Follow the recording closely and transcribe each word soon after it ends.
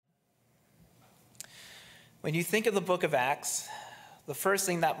When you think of the book of Acts, the first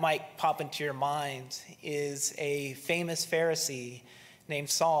thing that might pop into your mind is a famous Pharisee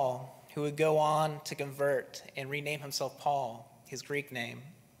named Saul who would go on to convert and rename himself Paul, his Greek name.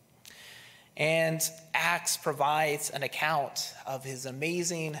 And Acts provides an account of his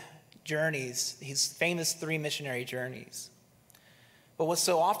amazing journeys, his famous 3 missionary journeys. But what's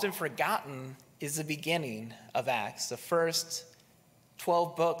so often forgotten is the beginning of Acts. The first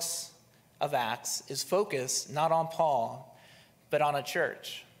 12 books of Acts is focused not on Paul, but on a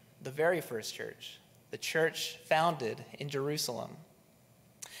church, the very first church, the church founded in Jerusalem.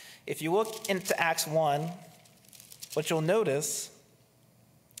 If you look into Acts 1, what you'll notice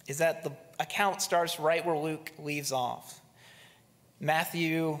is that the account starts right where Luke leaves off.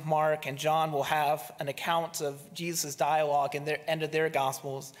 Matthew, Mark, and John will have an account of Jesus' dialogue in the end of their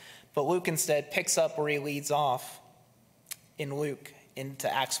Gospels, but Luke instead picks up where he leads off in Luke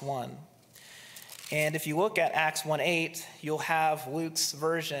into Acts 1. And if you look at Acts 1:8, you'll have Luke's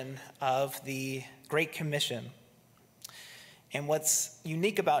version of the Great Commission. And what's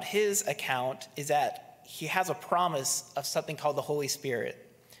unique about his account is that he has a promise of something called the Holy Spirit,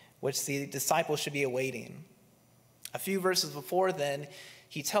 which the disciples should be awaiting. A few verses before then,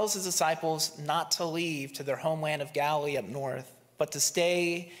 he tells his disciples not to leave to their homeland of Galilee up north, but to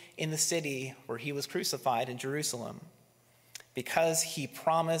stay in the city where he was crucified in Jerusalem, because he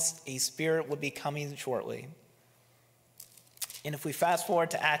promised a Spirit would be coming shortly. And if we fast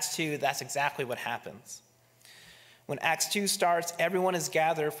forward to Acts 2, that's exactly what happens. When Acts 2 starts, everyone is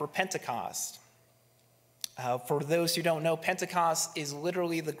gathered for Pentecost. For those who don't know, Pentecost is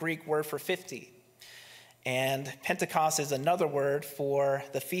literally the Greek word for 50. And Pentecost is another word for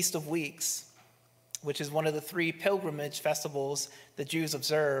the Feast of Weeks, which is one of the 3 pilgrimage festivals the Jews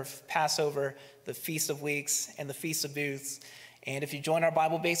observe: Passover, the Feast of Weeks, and the Feast of Booths. And if you join our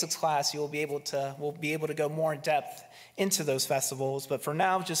Bible Basics class, we'll be able to go more in depth into those festivals. But for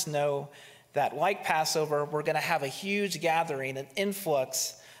now, just know that like Passover, we're going to have a huge gathering, an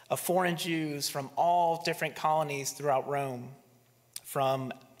influx of foreign Jews from all different colonies throughout Rome,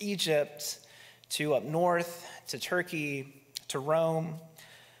 from Egypt to up north, to Turkey, to Rome,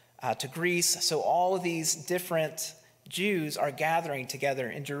 to Greece. So all of these different Jews are gathering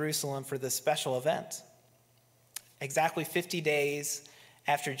together in Jerusalem for this special event. Exactly 50 days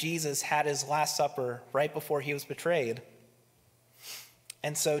after Jesus had his Last Supper, right before he was betrayed.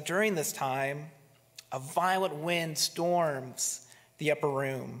 And so during this time, a violent wind storms the upper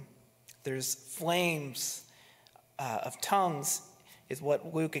room. There's flames of tongues, is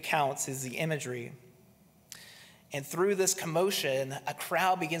what Luke accounts is the imagery. And through this commotion, a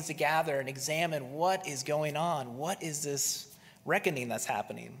crowd begins to gather and examine what is going on. What is this reckoning that's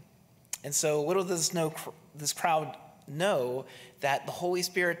happening? And so little does this crowd know that the Holy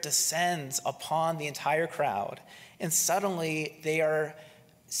Spirit descends upon the entire crowd. And suddenly they are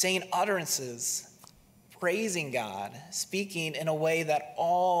saying utterances, praising God, speaking in a way that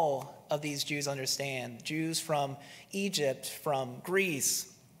all of these Jews understand. Jews from Egypt, from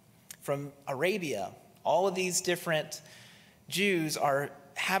Greece, from Arabia. All of these different Jews are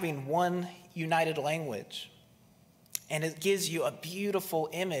having one united language. And it gives you a beautiful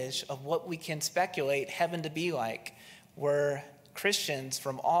image of what we can speculate heaven to be like, where Christians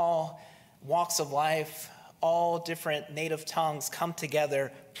from all walks of life, all different native tongues come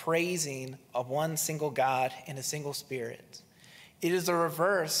together praising a one single God in a single Spirit. It is a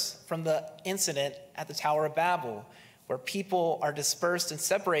reverse from the incident at the Tower of Babel, where people are dispersed and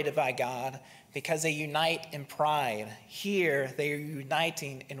separated by God because they unite in pride. Here, they are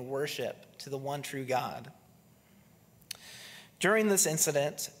uniting in worship to the one true God. During this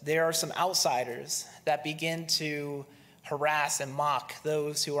incident, there are some outsiders that begin to harass and mock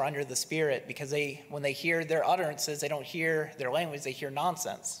those who are under the Spirit, because when they hear their utterances, they don't hear their language, they hear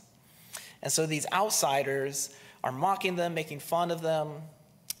nonsense. And so these outsiders are mocking them, making fun of them,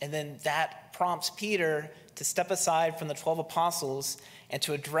 and then that prompts Peter to step aside from the 12 apostles and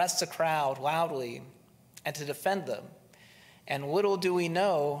to address the crowd loudly and to defend them. And little do we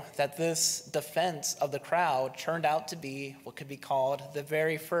know that this defense of the crowd turned out to be what could be called the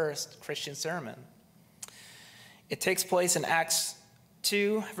very first Christian sermon. It takes place in Acts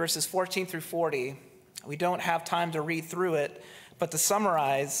 2, verses 14 through 40. We don't have time to read through it, but to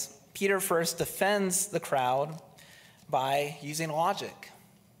summarize, Peter first defends the crowd by using logic.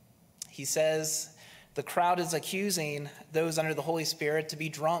 He says the crowd is accusing those under the Holy Spirit to be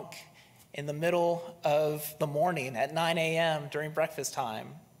drunk in the middle of the morning at 9 a.m. during breakfast time.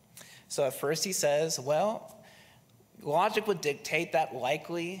 So at first he says, well, logic would dictate that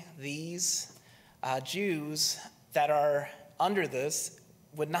likely these Jews that are under this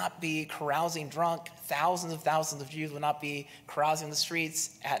would not be carousing drunk. Thousands of Jews would not be carousing the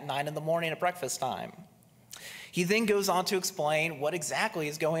streets at 9 in the morning at breakfast time. He then goes on to explain what exactly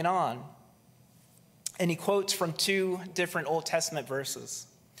is going on. And he quotes from 2 different Old Testament verses.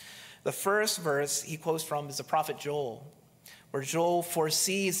 The first verse he quotes from is the prophet Joel, where Joel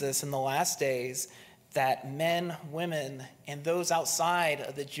foresees this in the last days, that men, women, and those outside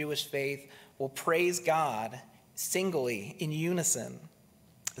of the Jewish faith will praise God singly, in unison.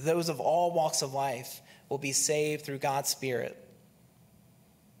 Those of all walks of life will be saved through God's Spirit.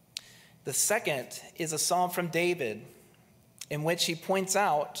 The second is a psalm from David, in which he points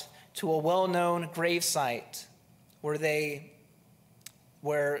out to a well-known grave site where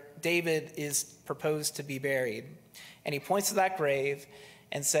David is proposed to be buried. And he points to that grave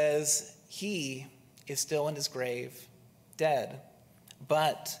and says, he is still in his grave, dead.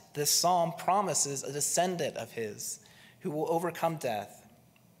 But this psalm promises a descendant of his who will overcome death.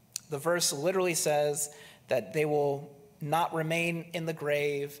 The verse literally says that they will not remain in the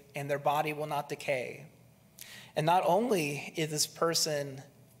grave and their body will not decay. And not only is this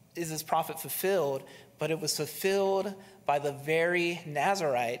prophet fulfilled, but it was fulfilled by the very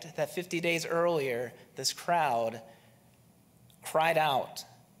Nazarite that 50 days earlier this crowd cried out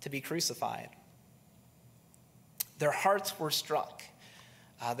to be crucified. Their hearts were struck.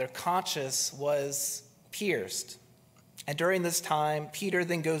 Their conscience was pierced. And during this time, Peter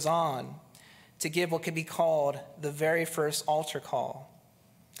then goes on to give what could be called the very first altar call.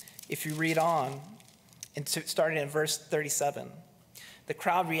 If you read on, starting in verse 37, the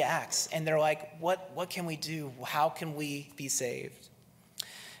crowd reacts and they're like, what can we do? How can we be saved?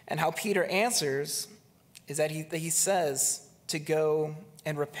 And how Peter answers is that he says to go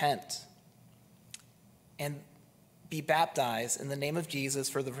and repent and be baptized in the name of Jesus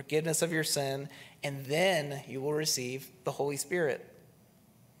for the forgiveness of your sin, and then you will receive the Holy Spirit.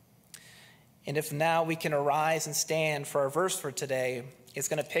 And if now we can arise and stand for our verse for today, it's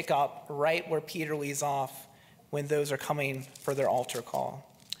going to pick up right where Peter leaves off when those are coming for their altar call.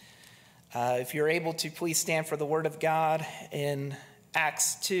 If you're able to, please stand for the word of God in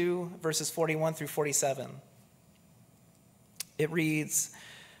Acts 2, verses 41 through 47. It reads,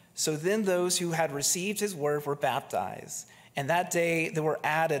 "So then those who had received his word were baptized, and that day there were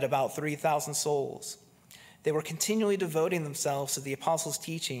added about 3,000 souls. They were continually devoting themselves to the apostles'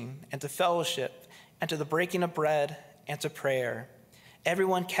 teaching and to fellowship and to the breaking of bread and to prayer.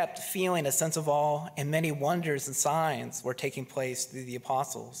 Everyone kept feeling a sense of awe, and many wonders and signs were taking place through the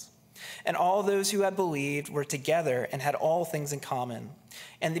apostles. And all those who had believed were together and had all things in common.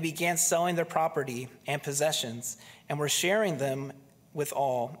 And they began selling their property and possessions and were sharing them with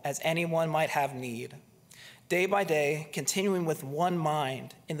all, as anyone might have need. Day by day, continuing with one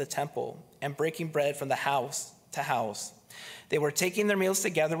mind in the temple and breaking bread from the house to house. They were taking their meals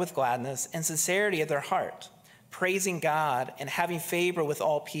together with gladness and sincerity of their heart, praising God and having favor with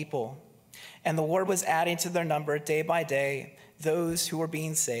all people. And the Lord was adding to their number day by day those who were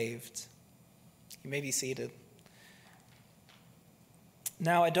being saved." You may be seated.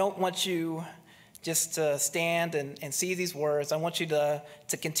 Now, I don't want you just to stand and see these words. I want you to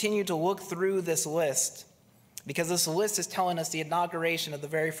continue to look through this list, because this list is telling us the inauguration of the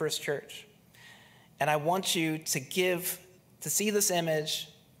very first church. And I want you to see this image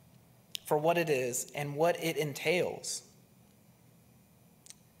for what it is and what it entails.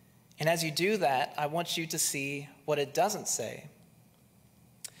 And as you do that, I want you to see what it doesn't say.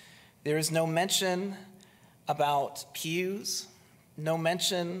 There is no mention about pews, no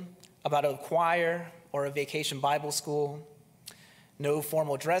mention about a choir or a vacation Bible school, no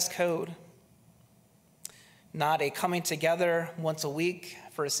formal dress code, not a coming together once a week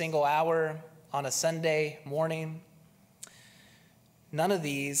for a single hour on a Sunday morning. None of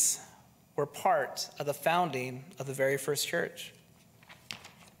these were part of the founding of the very first church.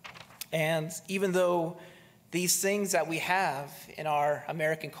 And even though these things that we have in our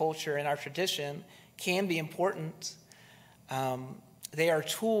American culture and our tradition can be important, they are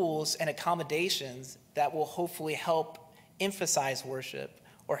tools and accommodations that will hopefully help emphasize worship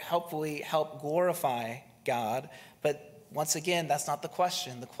or hopefully help glorify God. But once again, that's not the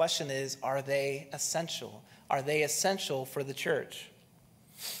question. The question is, are they essential? Are they essential for the church?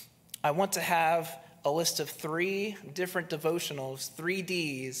 I want to have a list of 3 different devotionals, 3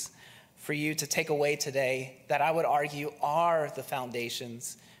 Ds, for you to take away today that I would argue are the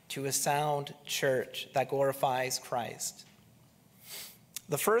foundations to a sound church that glorifies Christ.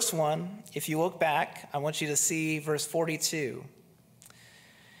 The first one, if you look back, I want you to see verse 42.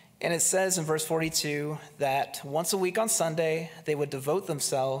 And it says in verse 42 that once a week on Sunday, they would devote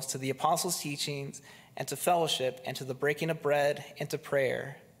themselves to the apostles' teachings and to fellowship, and to the breaking of bread, and to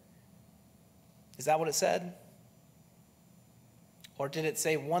prayer. Is that what it said? Or did it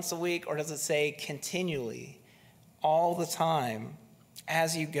say once a week, or does it say continually, all the time,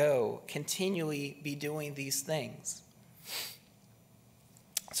 as you go, continually be doing these things?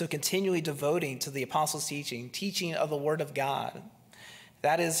 So continually devoting to the apostles' teaching of the Word of God.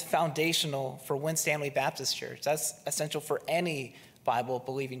 That is foundational for Winstanley Baptist Church. That's essential for any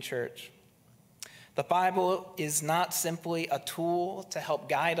Bible-believing church. The Bible is not simply a tool to help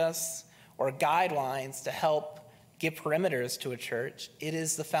guide us or guidelines to help give perimeters to a church. It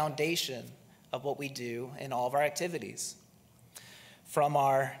is the foundation of what we do in all of our activities. From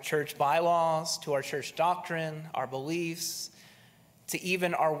our church bylaws to our church doctrine, our beliefs, to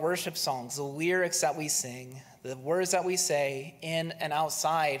even our worship songs, the lyrics that we sing, the words that we say in and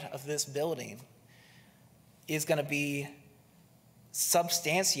outside of this building is going to be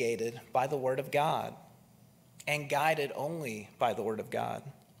substantiated by the Word of God and guided only by the Word of God.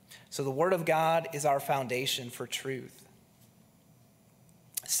 So the Word of God is our foundation for truth.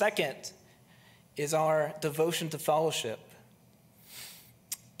 Second is our devotion to fellowship.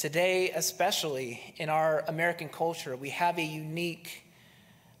 Today, especially in our American culture, we have a unique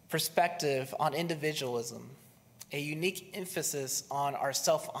perspective on individualism, a unique emphasis on our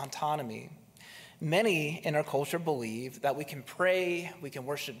self-autonomy. Many in our culture believe that we can pray, we can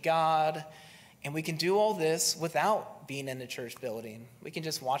worship God, and we can do all this without being in the church building. We can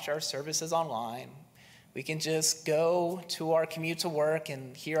just watch our services online. We can just go to our commute to work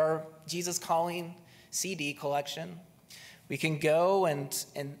and hear our Jesus Calling CD collection. We can go and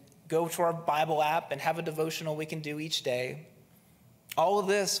go to our Bible app and have a devotional we can do each day. All of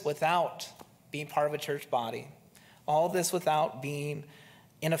this without being part of a church body. All of this without being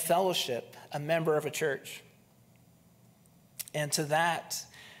in a fellowship, a member of a church. And to that,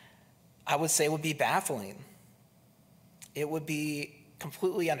 I would say would be baffling. It would be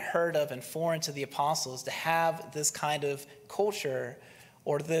completely unheard of and foreign to the apostles to have this kind of culture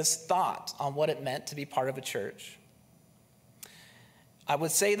or this thought on what it meant to be part of a church. I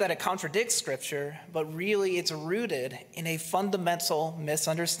would say that it contradicts Scripture, but really it's rooted in a fundamental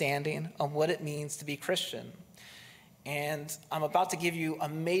misunderstanding of what it means to be Christian. And I'm about to give you a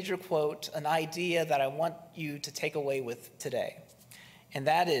major quote, an idea that I want you to take away with today. And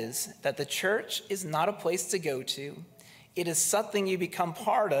that is that the church is not a place to go to. It is something you become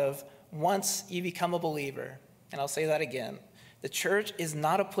part of once you become a believer. And I'll say that again. The church is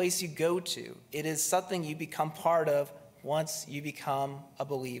not a place you go to. It is something you become part of once you become a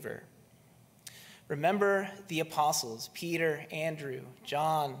believer. Remember the apostles, Peter, Andrew,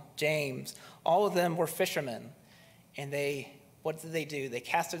 John, James, all of them were fishermen. And what did they do? They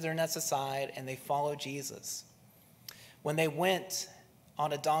casted their nets aside and they followed Jesus. When they went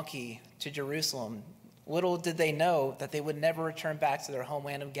on a donkey to Jerusalem, little did they know that they would never return back to their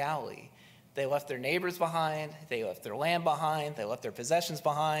homeland of Galilee. They left their neighbors behind, they left their land behind, they left their possessions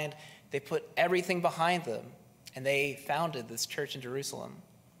behind, they put everything behind them, and they founded this church in Jerusalem.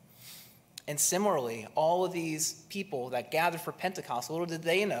 And similarly, all of these people that gathered for Pentecost, little did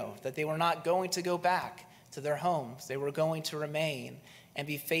they know that they were not going to go back to their homes. They were going to remain and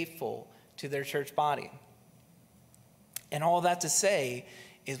be faithful to their church body. And all that to say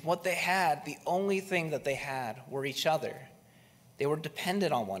is what they had, the only thing that they had were each other. They were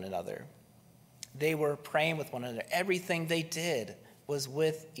dependent on one another. They were praying with one another. Everything they did was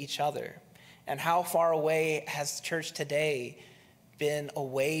with each other. And how far away has church today been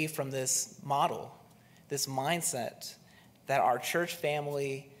away from this model, this mindset that our church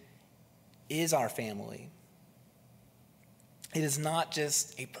family is our family? It is not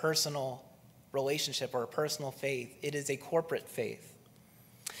just a personal relationship or a personal faith. It is a corporate faith.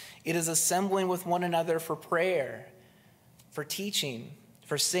 It is assembling with one another for prayer, for teaching,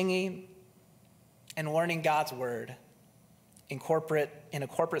 for singing, and learning God's word in a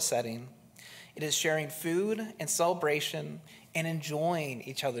corporate setting. It is sharing food and celebration and enjoying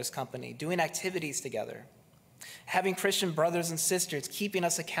each other's company, doing activities together, having Christian brothers and sisters keeping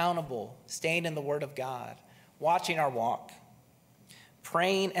us accountable, staying in the Word of God, watching our walk,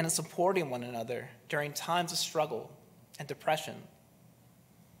 praying and supporting one another during times of struggle and depression.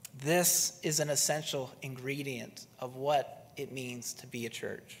 This is an essential ingredient of what it means to be a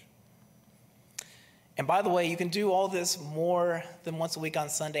church. And by the way, you can do all this more than once a week on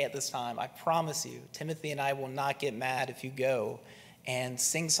Sunday at this time. I promise you, Timothy and I will not get mad if you go and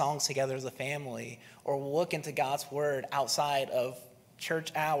sing songs together as a family or look into God's word outside of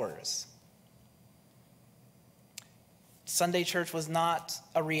church hours. Sunday church was not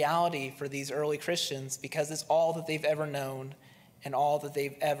a reality for these early Christians because it's all that they've ever known and all that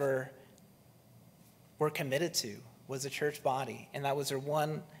they've ever were committed to was the church body, and that was their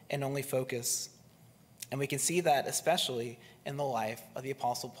one and only focus. And we can see that especially in the life of the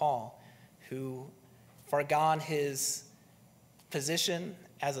Apostle Paul, who forgone his position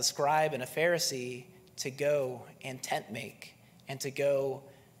as a scribe and a Pharisee to go and tent make and to go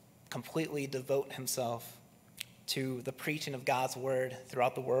completely devote himself to the preaching of God's word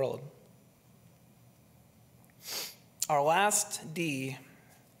throughout the world. Our last D,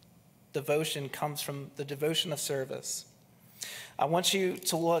 devotion, comes from the devotion of service. I want you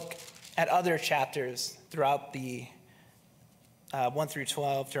to look at other chapters throughout the 1 through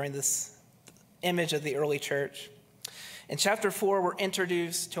 12 during this image of the early church. In chapter 4, we're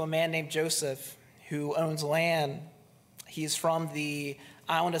introduced to a man named Joseph who owns land. He's from the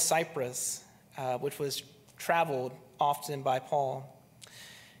island of Cyprus, which was traveled often by Paul.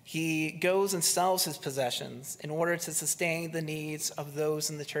 He goes and sells his possessions in order to sustain the needs of those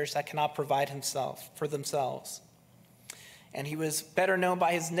in the church that cannot provide for themselves. And he was better known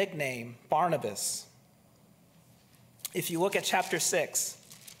by his nickname, Barnabas. If you look at chapter 6,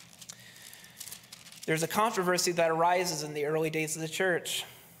 there's a controversy that arises in the early days of the church.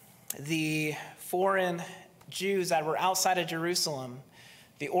 The foreign Jews that were outside of Jerusalem,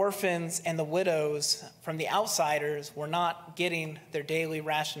 the orphans and the widows from the outsiders, were not getting their daily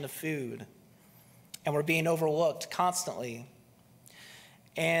ration of food and were being overlooked constantly.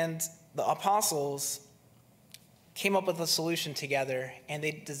 And the apostles came up with a solution together, and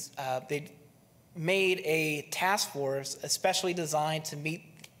they made a task force especially designed to meet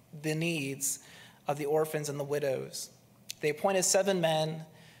the needs of the orphans and the widows. They appointed 7 men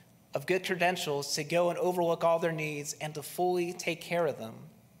of good credentials to go and overlook all their needs and to fully take care of them.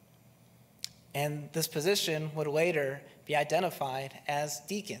 And this position would later be identified as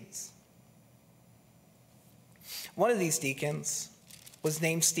deacons. One of these deacons was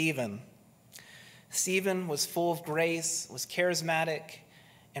named Stephen. Stephen was full of grace, was charismatic,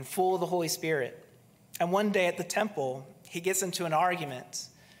 and full of the Holy Spirit. And one day at the temple, he gets into an argument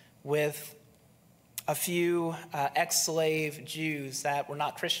with a few ex-slave Jews that were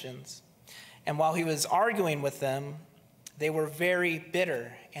not Christians. And while he was arguing with them, they were very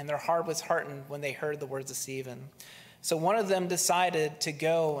bitter, and their heart was hardened when they heard the words of Stephen. So one of them decided to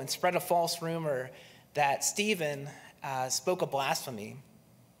go and spread a false rumor that Stephen spoke a blasphemy.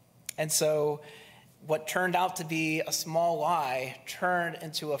 And so what turned out to be a small lie turned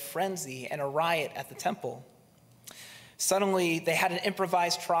into a frenzy and a riot at the temple. Suddenly, they had an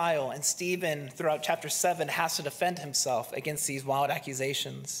improvised trial, and Stephen, throughout chapter 7, has to defend himself against these wild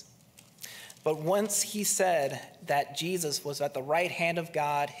accusations. But once he said that Jesus was at the right hand of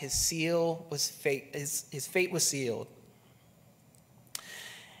God, his fate was sealed.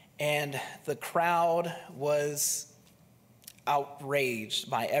 And the crowd was outraged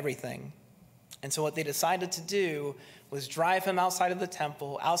by everything. And so what they decided to do was drive him outside of the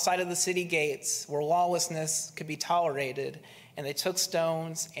temple, outside of the city gates, where lawlessness could be tolerated. And they took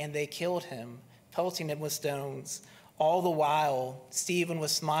stones and they killed him, pelting him with stones. All the while, Stephen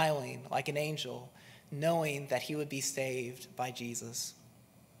was smiling like an angel, knowing that he would be saved by Jesus.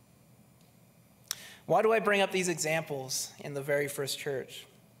 Why do I bring up these examples in the very first church?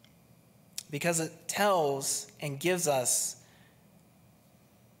 Because it tells and gives us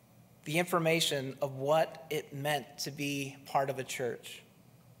the information of what it meant to be part of a church.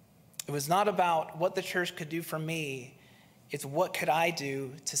 It was not about what the church could do for me. It's what could I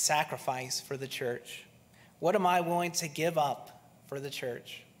do to sacrifice for the church? What am I willing to give up for the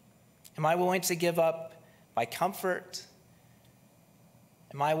church? Am I willing to give up my comfort?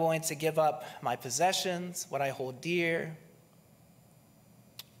 Am I willing to give up my possessions, what I hold dear?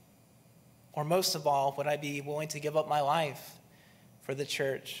 Or most of all, would I be willing to give up my life for the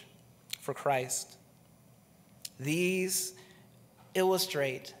church, for Christ? These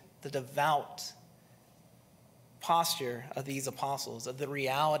illustrate the devout posture of these apostles, of the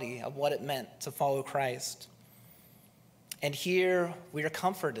reality of what it meant to follow Christ. And here we are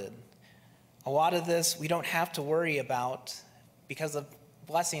comforted. A lot of this we don't have to worry about because of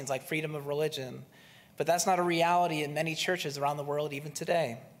blessings like freedom of religion, but that's not a reality in many churches around the world even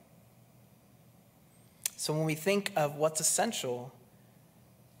today. So when we think of what's essential,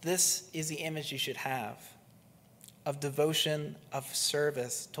 this is the image you should have of devotion, of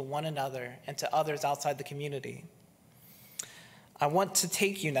service to one another and to others outside the community. I want to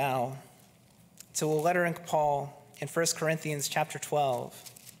take you now to a letter in Paul in 1 Corinthians chapter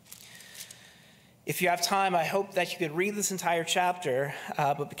 12. If you have time, I hope that you could read this entire chapter,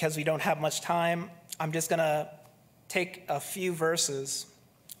 but because we don't have much time, I'm just going to take a few verses.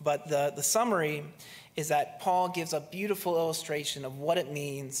 But the summary is that Paul gives a beautiful illustration of what it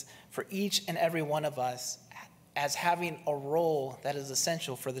means for each and every one of us as having a role that is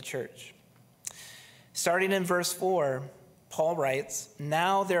essential for the church. Starting in verse 4, Paul writes,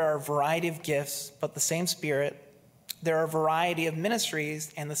 "Now there are a variety of gifts, but the same Spirit. There are a variety of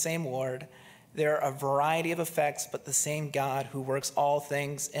ministries and the same Lord. There are a variety of effects, but the same God who works all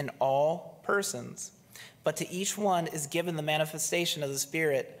things in all persons. But to each one is given the manifestation of the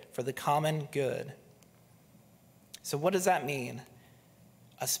Spirit for the common good." So what does that mean?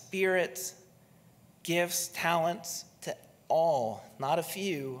 A Spirit gives talents to all, not a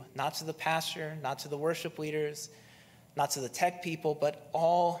few, not to the pastor, not to the worship leaders, not to the tech people, but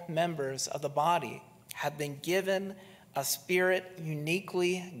all members of the body have been given a Spirit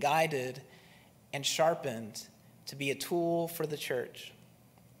uniquely guided and sharpened to be a tool for the church.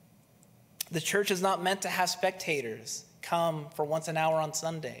 The church is not meant to have spectators come for once an hour on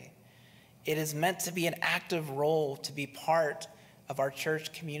Sunday. It is meant to be an active role to be part of our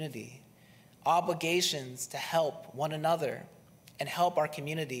church community, obligations to help one another and help our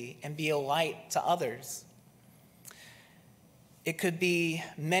community and be a light to others. It could be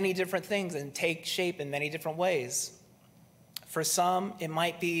many different things and take shape in many different ways. For some, it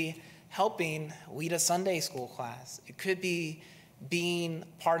might be helping lead a Sunday school class. It could be being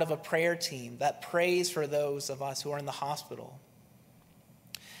part of a prayer team that prays for those of us who are in the hospital.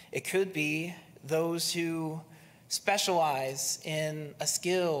 It could be those who specialize in a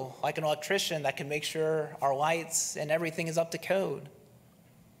skill like an electrician that can make sure our lights and everything is up to code.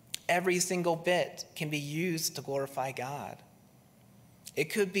 Every single bit can be used to glorify God. It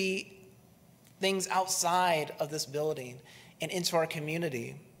could be things outside of this building and into our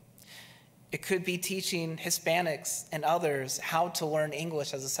community. It could be teaching Hispanics and others how to learn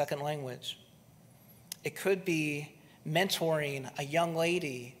English as a second language. It could be mentoring a young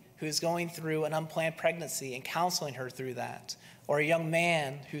lady who is going through an unplanned pregnancy and counseling her through that, or a young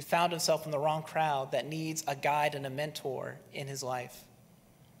man who found himself in the wrong crowd that needs a guide and a mentor in his life.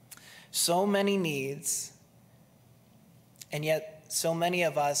 So many needs, and yet so many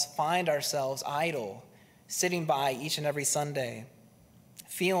of us find ourselves idle, sitting by each and every Sunday,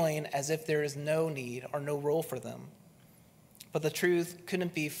 feeling as if there is no need or no role for them. But the truth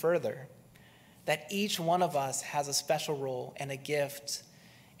couldn't be further, that each one of us has a special role and a gift,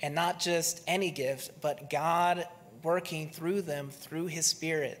 and not just any gift, but God working through them through his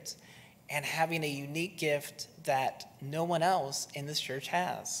Spirit and having a unique gift that no one else in this church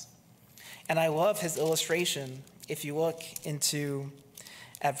has. And I love his illustration. If you look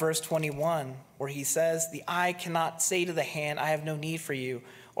at verse 21, where he says, "The eye cannot say to the hand, 'I have no need for you,'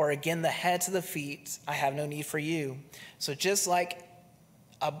 or again the head to the feet, 'I have no need for you.'" So just like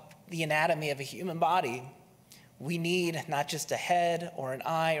the anatomy of a human body, we need not just a head or an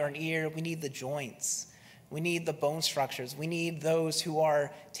eye or an ear, we need the joints. We need the bone structures. We need those who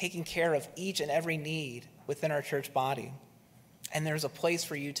are taking care of each and every need within our church body. And there's a place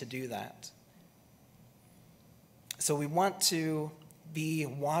for you to do that. So we want to be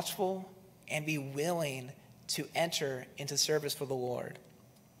watchful and be willing to enter into service for the Lord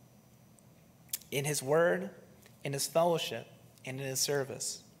in his word, in his fellowship, and in his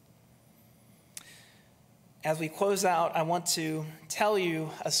service. As we close out, I want to tell you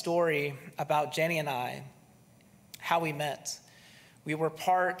a story about Jenny and I, how we met. We were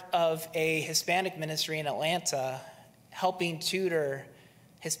part of a Hispanic ministry in Atlanta, helping tutor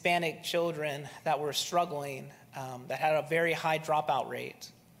Hispanic children that were struggling, that had a very high dropout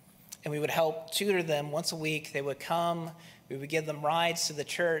rate. And we would help tutor them once a week. They would come, we would give them rides to the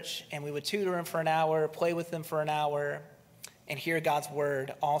church, and we would tutor them for an hour, play with them for an hour, and hear God's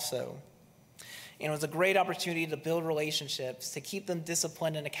word also. And it was a great opportunity to build relationships, to keep them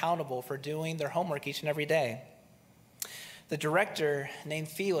disciplined and accountable for doing their homework each and every day. The director, named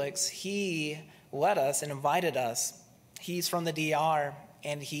Felix, he led us and invited us. He's from the DR,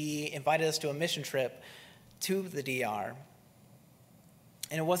 and he invited us to a mission trip to the DR.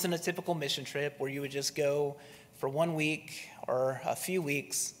 And it wasn't a typical mission trip where you would just go for 1 week or a few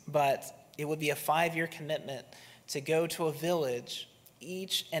weeks, but it would be a 5-year commitment to go to a village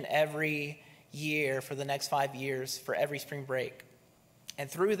each and every year for the next 5 years for every spring break. And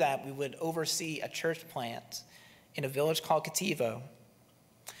through that, we would oversee a church plant in a village called Cativo.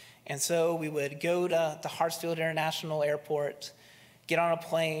 And so we would go to Hartsfield International Airport, get on a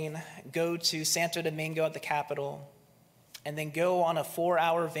plane, go to Santo Domingo at the capital, and then go on a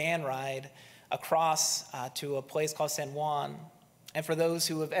 4-hour van ride across to a place called San Juan. And for those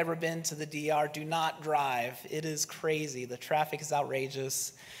who have ever been to the DR, do not drive. It is crazy. The traffic is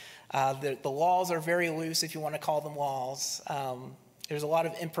outrageous. The laws are very loose, if you want to call them laws. There's a lot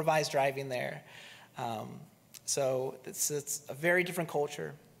of improvised driving there. So it's a very different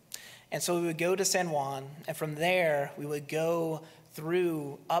culture. And so we would go to San Juan, and from there we would go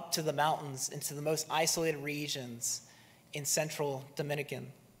through up to the mountains into the most isolated regions in central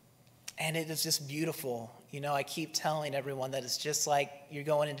Dominican. And it is just beautiful. You know, I keep telling everyone that it's just like you're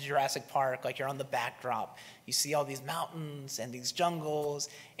going into Jurassic Park, like you're on the backdrop. You see all these mountains and these jungles,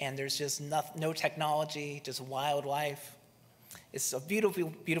 and there's just no technology, just wildlife. It's a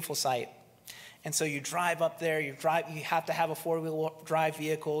beautiful, beautiful sight. And so you drive up there, you have to have a four-wheel drive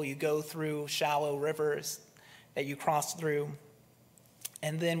vehicle. You go through shallow rivers that you cross through.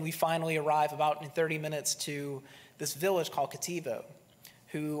 And then we finally arrive about in 30 minutes to this village called Cativo,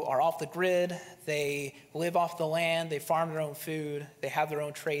 who are off the grid. They live off the land. They farm their own food. They have their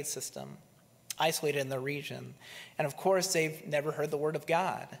own trade system, isolated in their region. And of course, they've never heard the word of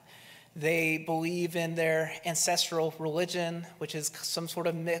God. They believe in their ancestral religion, which is some sort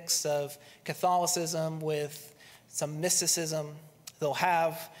of mix of Catholicism with some mysticism. They'll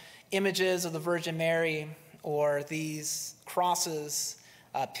have images of the Virgin Mary or these crosses,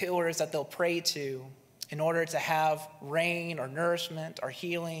 pillars that they'll pray to in order to have rain or nourishment or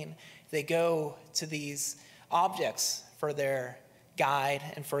healing. They go to these objects for their guide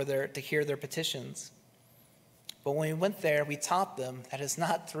and to hear their petitions. But when we went there, we taught them that it's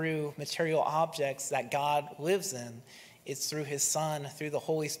not through material objects that God lives in. It's through his Son, through the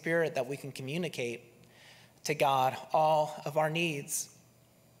Holy Spirit, that we can communicate to God all of our needs.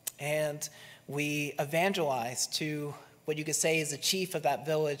 And we evangelized to what you could say is the chief of that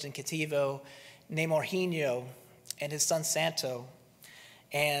village in Cativo, named Orhinho, and his son Santo.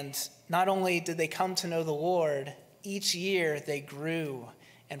 And not only did they come to know the Lord, each year they grew.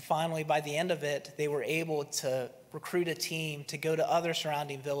 And finally, by the end of it, they were able to recruit a team to go to other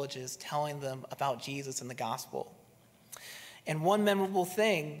surrounding villages, telling them about Jesus and the gospel. And one memorable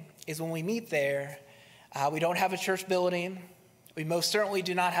thing is when we meet there, we don't have a church building. We most certainly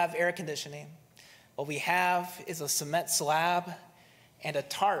do not have air conditioning. What we have is a cement slab and a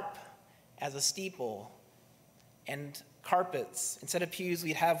tarp as a steeple and carpets. Instead of pews,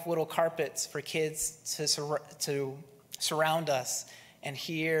 we'd have little carpets for kids to surround us and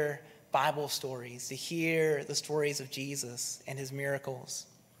hear Bible stories, to hear the stories of Jesus and his miracles.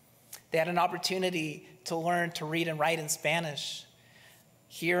 They had an opportunity to learn to read and write in Spanish,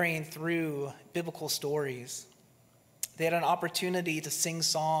 hearing through biblical stories. They had an opportunity to sing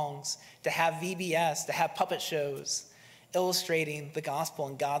songs, to have VBS, to have puppet shows, illustrating the gospel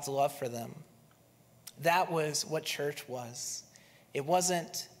and God's love for them. That was what church was. It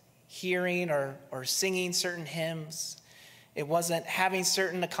wasn't hearing or singing certain hymns. It wasn't having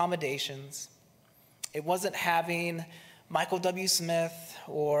certain accommodations. It wasn't having Michael W. Smith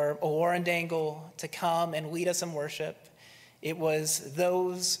or Warren Dangle to come and lead us in worship. It was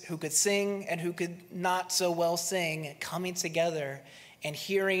those who could sing and who could not so well sing coming together and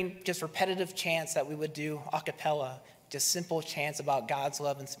hearing just repetitive chants that we would do a cappella, just simple chants about God's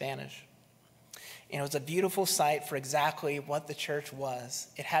love in Spanish. And it was a beautiful sight for exactly what the church was.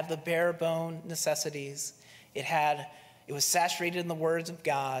 It had the bare bone necessities. It was saturated in the words of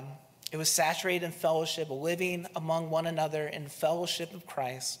God. It was saturated in fellowship, living among one another in fellowship of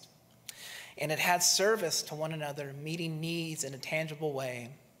Christ. And it had service to one another, meeting needs in a tangible way.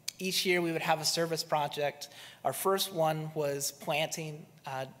 Each year we would have a service project. Our first one was planting,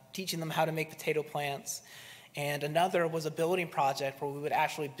 teaching them how to make potato plants. And another was a building project where we would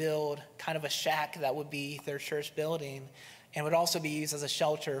actually build kind of a shack that would be their church building and would also be used as a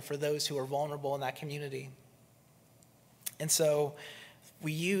shelter for those who are vulnerable in that community. And so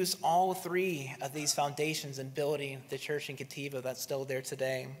we use all three of these foundations in building the church in Cativo that's still there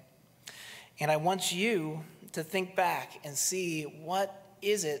today. And I want you to think back and see, what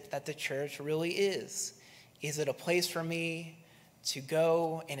is it that the church really is? Is it a place for me to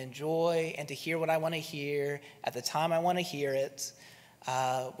go and enjoy and to hear what I want to hear at the time I want to hear it,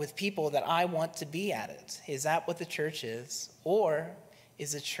 with people that I want to be at it? Is that what the church is? Or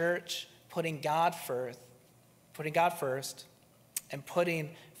is the church putting God first and putting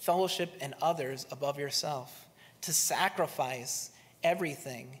fellowship and others above yourself, to sacrifice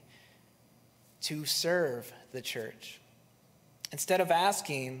everything to serve the church? Instead of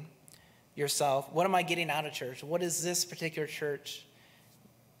asking yourself, what am I getting out of church? What is this particular church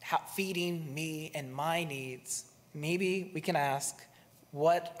feeding me and my needs? Maybe we can ask,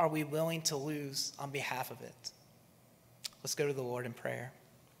 what are we willing to lose on behalf of it? Let's go to the Lord in prayer.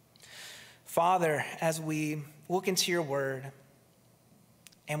 Father, as we look into your word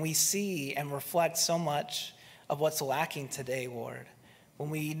and we see and reflect so much of what's lacking today, Lord, when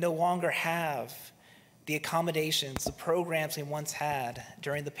we no longer have the accommodations, the programs we once had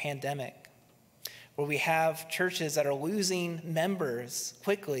during the pandemic, where we have churches that are losing members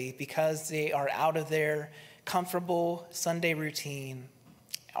quickly because they are out of their comfortable Sunday routine,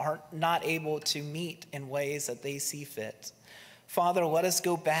 are not able to meet in ways that they see fit. Father, let us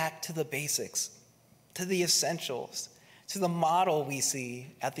go back to the basics, to the essentials, to the model we see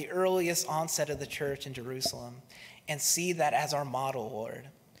at the earliest onset of the church in Jerusalem, and see that as our model, Lord.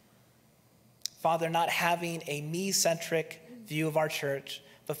 Father, not having a me-centric view of our church,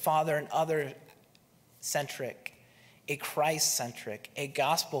 but Father, an other-centric, a Christ-centric, a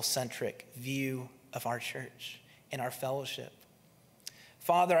gospel-centric view of our church and our fellowship.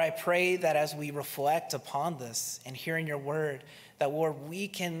 Father, I pray that as we reflect upon this and hearing your word, that, Lord, we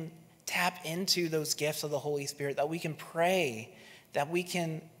can tap into those gifts of the Holy Spirit, that we can pray, that we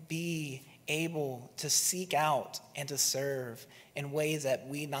can be able to seek out and to serve in ways that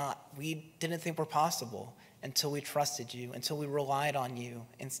we didn't think were possible until we trusted you, until we relied on you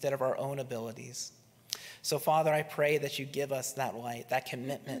instead of our own abilities. So, Father, I pray that you give us that light, that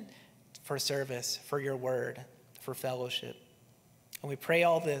commitment for service, for your word, for fellowship. And we pray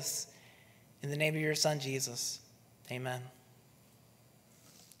all this in the name of your Son, Jesus. Amen.